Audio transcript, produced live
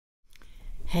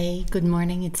Hey, good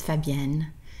morning, it's Fabienne,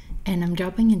 and I'm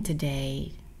dropping in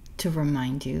today to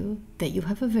remind you that you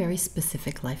have a very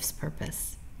specific life's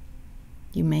purpose.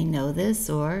 You may know this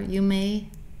or you may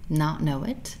not know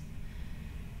it,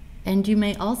 and you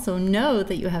may also know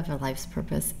that you have a life's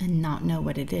purpose and not know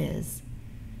what it is.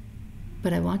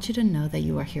 But I want you to know that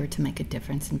you are here to make a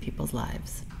difference in people's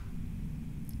lives.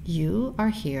 You are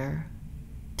here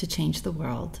to change the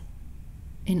world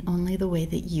in only the way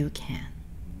that you can.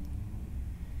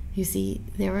 You see,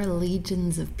 there are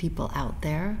legions of people out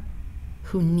there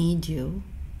who need you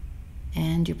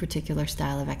and your particular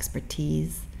style of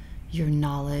expertise, your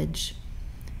knowledge,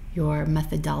 your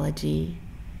methodology,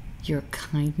 your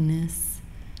kindness,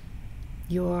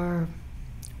 your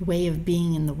way of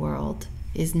being in the world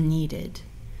is needed.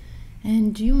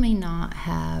 And you may not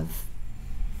have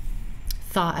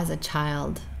thought as a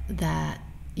child that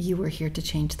you were here to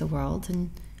change the world, and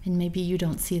maybe you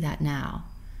don't see that now.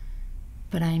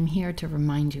 But I'm here to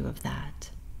remind you of that.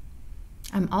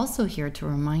 I'm also here to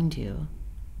remind you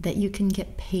that you can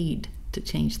get paid to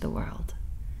change the world.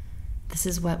 This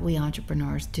is what we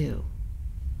entrepreneurs do.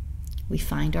 We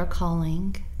find our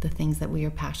calling, the things that we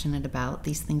are passionate about.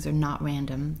 These things are not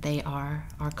random, they are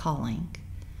our calling.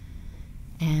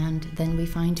 And then we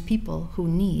find people who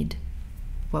need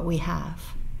what we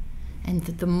have. And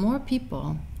the more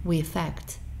people we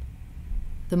affect,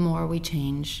 the more we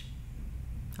change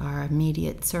our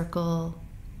immediate circle,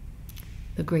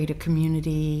 the greater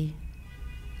community,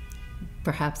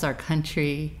 perhaps our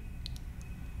country,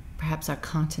 perhaps our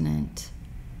continent,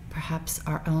 perhaps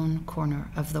our own corner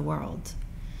of the world.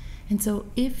 And so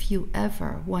if you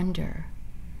ever wonder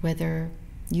whether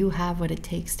you have what it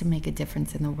takes to make a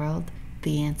difference in the world,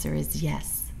 the answer is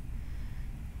yes.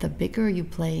 The bigger you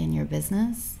play in your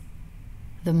business,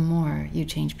 the more you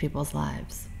change people's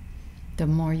lives. The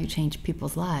more you change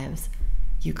people's lives,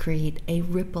 you create a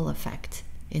ripple effect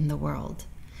in the world.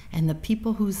 And the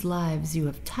people whose lives you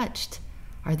have touched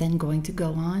are then going to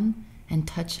go on and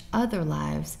touch other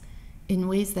lives in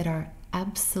ways that are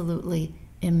absolutely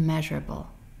immeasurable.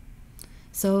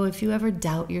 So if you ever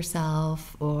doubt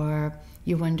yourself or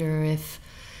you wonder if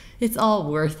it's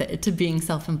all worth it to being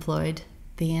self-employed,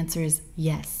 the answer is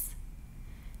yes.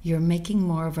 You're making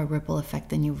more of a ripple effect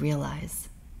than you realize.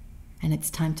 And it's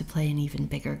time to play an even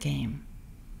bigger game.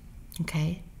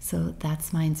 Okay, so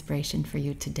that's my inspiration for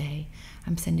you today.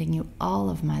 I'm sending you all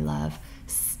of my love.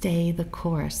 Stay the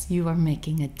course. You are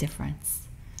making a difference.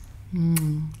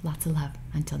 Lots of love.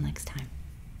 Until next time.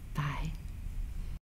 Bye.